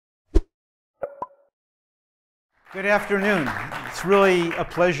Good afternoon. It's really a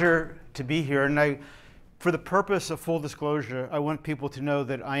pleasure to be here. And for the purpose of full disclosure, I want people to know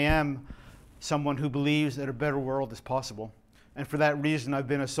that I am someone who believes that a better world is possible. And for that reason, I've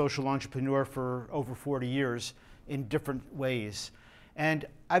been a social entrepreneur for over 40 years in different ways. And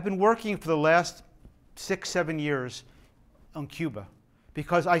I've been working for the last 6-7 years on Cuba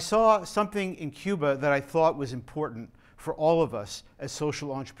because I saw something in Cuba that I thought was important for all of us as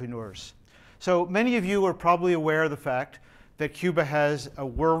social entrepreneurs. So many of you are probably aware of the fact that Cuba has a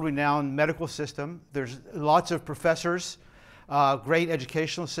world-renowned medical system. There's lots of professors, great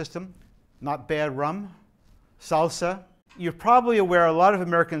educational system, not bad rum, salsa. You're probably aware, a lot of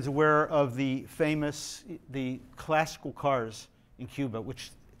Americans are aware of the classical cars in Cuba,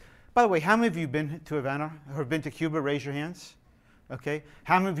 which, by the way, how many of you have been to Havana or have been to Cuba? Raise your hands. Okay.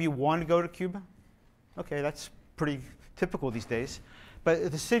 How many of you want to go to Cuba? Okay, that's pretty typical these days.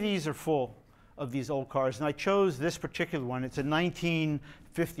 But the cities are full of these old cars, and I chose this particular one. It's a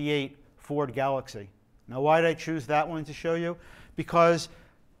 1958 Ford Galaxy. Now, why did I choose that one to show you? Because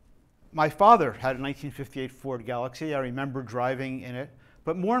my father had a 1958 Ford Galaxy. I remember driving in it.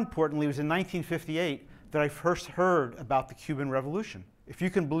 But more importantly, it was in 1958 that I first heard about the Cuban Revolution. If you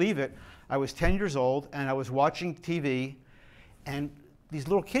can believe it, I was 10 years old, and I was watching TV, and these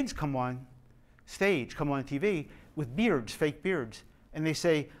little kids come on stage, come on TV, with beards, fake beards, and they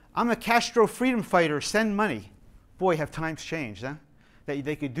say, "I'm a Castro freedom fighter, send money." Boy, have times changed, huh? That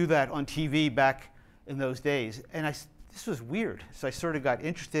they could do that on TV back in those days. And this was weird, so I sort of got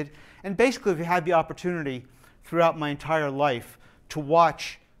interested. And basically, we had the opportunity throughout my entire life to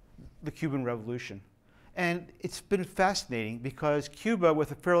watch the Cuban Revolution. And it's been fascinating because Cuba,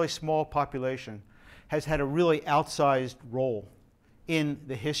 with a fairly small population, has had a really outsized role in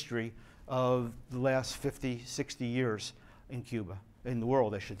the history of the last 50, 60 years in Cuba. In the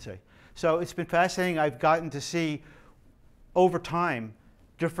world, I should say. So it's been fascinating. I've gotten to see, over time,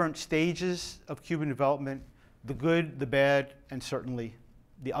 different stages of Cuban development, the good, the bad, and certainly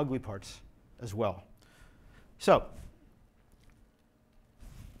the ugly parts as well. So,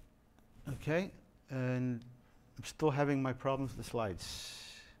 okay, and I'm still having my problems with the slides.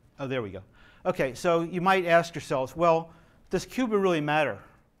 Oh, there we go. Okay, so you might ask yourselves, well, does Cuba really matter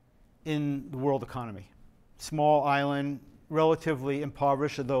in the world economy? Small island, relatively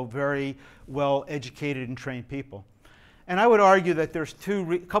impoverished, although very well educated and trained people. And I would argue that there's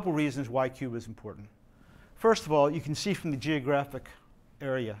a couple reasons why Cuba is important. First of all, you can see from the geographic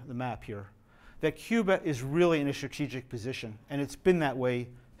area, the map here, that Cuba is really in a strategic position, and it's been that way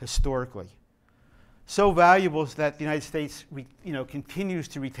historically. So valuable is that the United States continues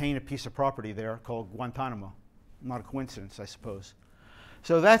to retain a piece of property there called Guantanamo. Not a coincidence, I suppose.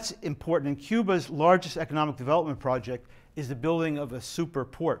 So that's important. And Cuba's largest economic development project is the building of a super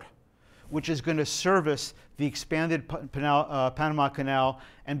port, which is going to service the expanded Panama Canal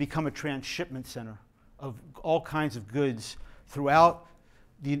and become a transshipment center of all kinds of goods throughout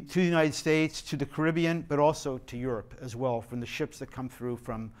to the United States, to the Caribbean, but also to Europe as well, from the ships that come through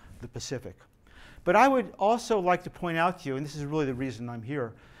from the Pacific. But I would also like to point out to you, and this is really the reason I'm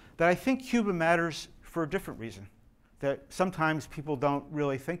here, that I think Cuba matters for a different reason that sometimes people don't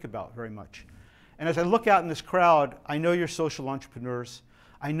really think about very much. And as I look out in this crowd, I know you're social entrepreneurs.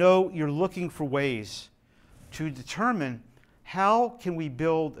 I know you're looking for ways to determine how can we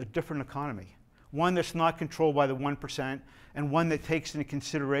build a different economy, one that's not controlled by the 1% and one that takes into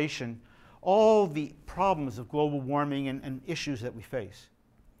consideration all the problems of global warming and issues that we face.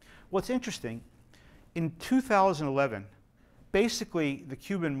 What's interesting, in 2011, basically the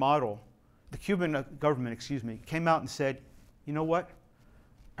Cuban government, came out and said, you know what?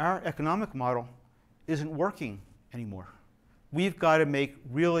 Our economic model isn't working anymore. We've got to make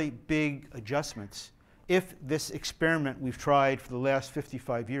really big adjustments if this experiment we've tried for the last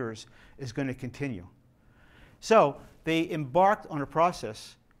 55 years is going to continue. So they embarked on a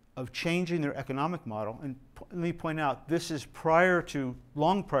process of changing their economic model. And let me point out, this is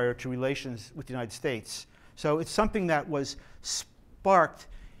long prior to relations with the United States. So it's something that was sparked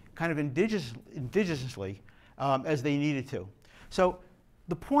kind of indigenously as they needed to. So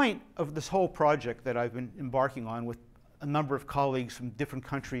the point of this whole project that I've been embarking on with a number of colleagues from different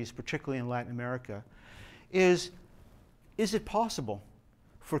countries, particularly in Latin America, is it possible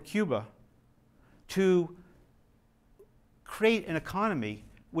for Cuba to create an economy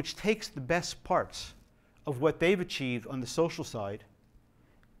which takes the best parts of what they've achieved on the social side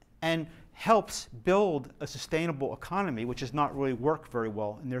and helps build a sustainable economy, which has not really worked very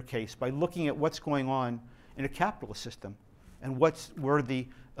well in their case, by looking at what's going on in a capitalist system and what's worthy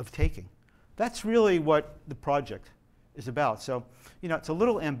of taking. That's really what the project is about. So, it's a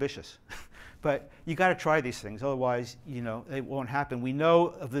little ambitious, But you got to try these things, otherwise, it won't happen. We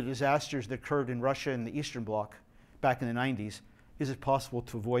know of the disasters that occurred in Russia and the Eastern Bloc back in the 90s. Is it possible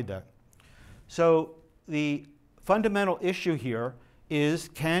to avoid that? So the fundamental issue here is,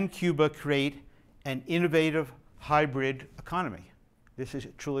 can Cuba create an innovative hybrid economy? This is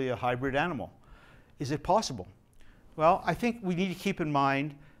truly a hybrid animal. Is it possible? Well, I think we need to keep in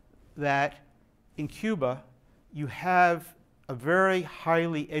mind that in Cuba, you have a very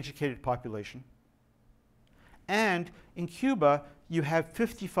highly educated population. And in Cuba, you have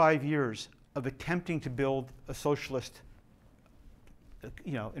 55 years of attempting to build a socialist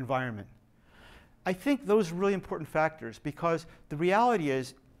environment. I think those are really important factors, because the reality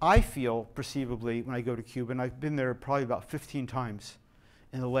is, I feel perceivably when I go to Cuba, and I've been there probably about 15 times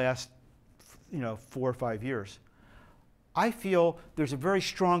in the last 4 or 5 years, I feel there's a very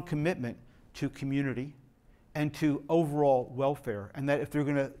strong commitment to community and to overall welfare, and that if they're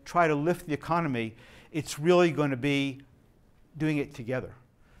going to try to lift the economy, it's really going to be doing it together.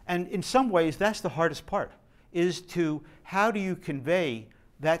 And in some ways, that's the hardest part, is to how do you convey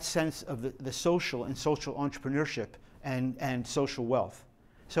that sense of the social and social entrepreneurship and social wealth.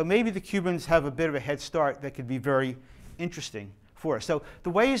 So maybe the Cubans have a bit of a head start that could be very interesting for us. So the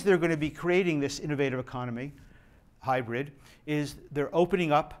ways they're going to be creating this innovative economy, hybrid, is they're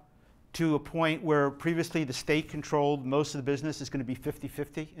opening up to a point where previously the state controlled most of the business is going to be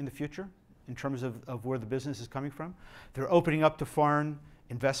 50-50 in the future in terms of where the business is coming from. They're opening up to foreign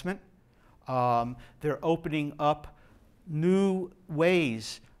investment. They're opening up new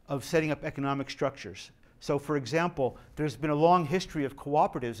ways of setting up economic structures. So for example, there's been a long history of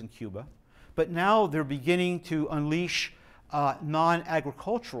cooperatives in Cuba, but now they're beginning to unleash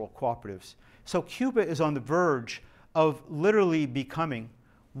non-agricultural cooperatives. So Cuba is on the verge of literally becoming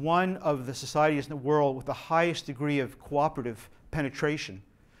one of the societies in the world with the highest degree of cooperative penetration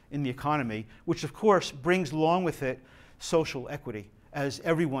in the economy, which of course brings along with it social equity, as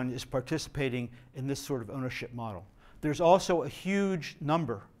everyone is participating in this sort of ownership model. There's also a huge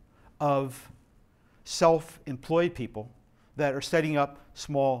number of self-employed people that are setting up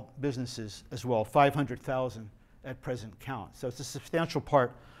small businesses as well, 500,000 at present count. So it's a substantial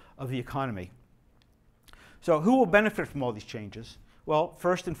part of the economy. So who will benefit from all these changes? Well,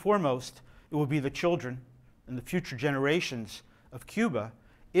 first and foremost, it will be the children and the future generations of Cuba,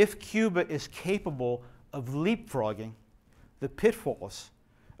 if Cuba is capable of leapfrogging the pitfalls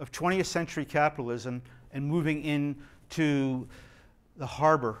of 20th century capitalism and moving into the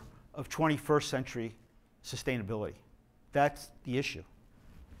harbor of 21st century sustainability. That's the issue.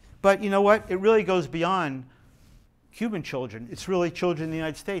 But you know what? It really goes beyond Cuban children. It's really children in the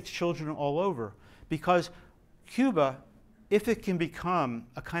United States, children all over. Because Cuba, if it can become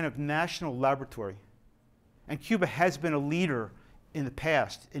a kind of national laboratory, and Cuba has been a leader in the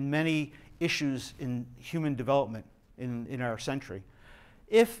past in many issues in human development in our century,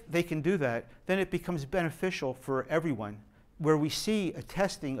 if they can do that, then it becomes beneficial for everyone, where we see a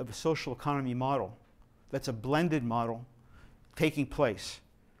testing of a social economy model that's a blended model taking place.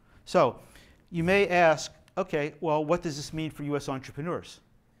 So you may ask, okay, well, what does this mean for US entrepreneurs?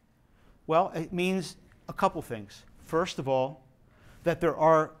 Well, it means a couple things. First of all, that there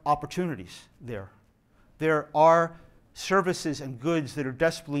are opportunities there. There are services and goods that are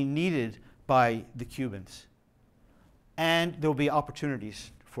desperately needed by the Cubans. And there will be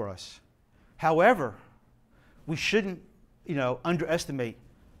opportunities for us. However, we shouldn't underestimate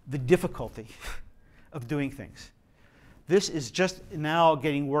the difficulty of doing things. This is just now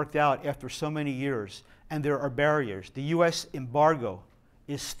getting worked out after so many years, and there are barriers. The US embargo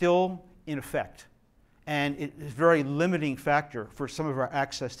is still in effect, and it is a very limiting factor for some of our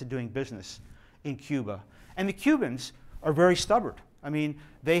access to doing business in Cuba. And the Cubans are very stubborn. I mean,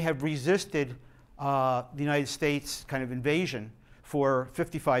 they have resisted the United States kind of invasion for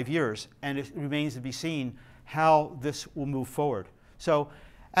 55 years, and it remains to be seen how this will move forward. So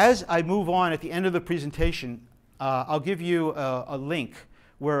as I move on at the end of the presentation, I'll give you a link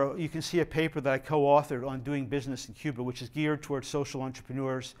where you can see a paper that I co-authored on doing business in Cuba, which is geared towards social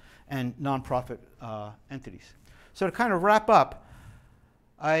entrepreneurs and nonprofit entities. So to kind of wrap up,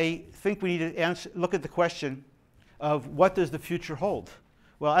 I think we need to look at the question of what does the future hold?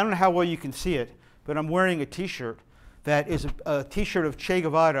 Well, I don't know how well you can see it, but I'm wearing a T-shirt that is a T-shirt of Che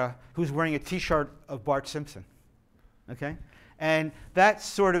Guevara who's wearing a T-shirt of Bart Simpson, okay? And that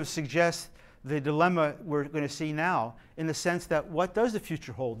sort of suggests the dilemma we're going to see now, in the sense that what does the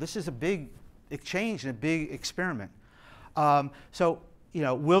future hold? This is a big exchange and a big experiment. So,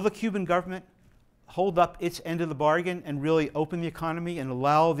 will the Cuban government hold up its end of the bargain and really open the economy and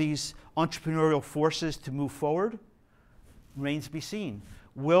allow these entrepreneurial forces to move forward? Remains to be seen.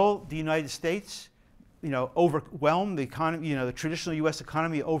 Will the United States, overwhelm the economy, the traditional U.S.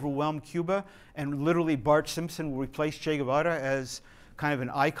 economy, overwhelm Cuba, and literally Bart Simpson will replace Che Guevara as kind of an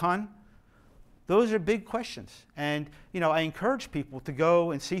icon? Those are big questions. And, I encourage people to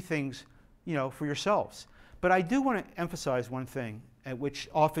go and see things, for yourselves. But I do want to emphasize one thing, which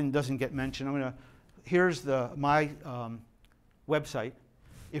often doesn't get mentioned. Here's my website.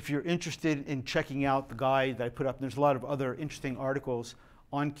 If you're interested in checking out the guide that I put up, there's a lot of other interesting articles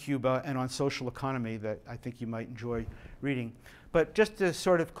on Cuba and on social economy that I think you might enjoy reading. But just to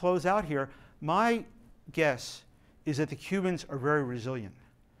sort of close out here, my guess is that the Cubans are very resilient.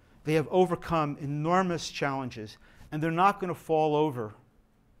 They have overcome enormous challenges, and they're not going to fall over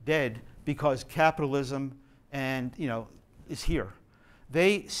dead because capitalism is here.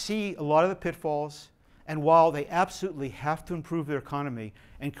 They see a lot of the pitfalls, and while they absolutely have to improve their economy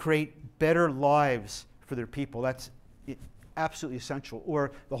and create better lives for their people, that's absolutely essential,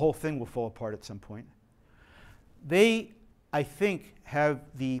 or the whole thing will fall apart at some point. They, I think, have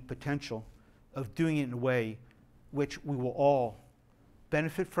the potential of doing it in a way which we will all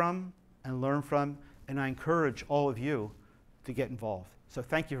benefit from and learn from, and I encourage all of you to get involved. So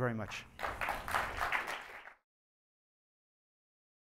thank you very much.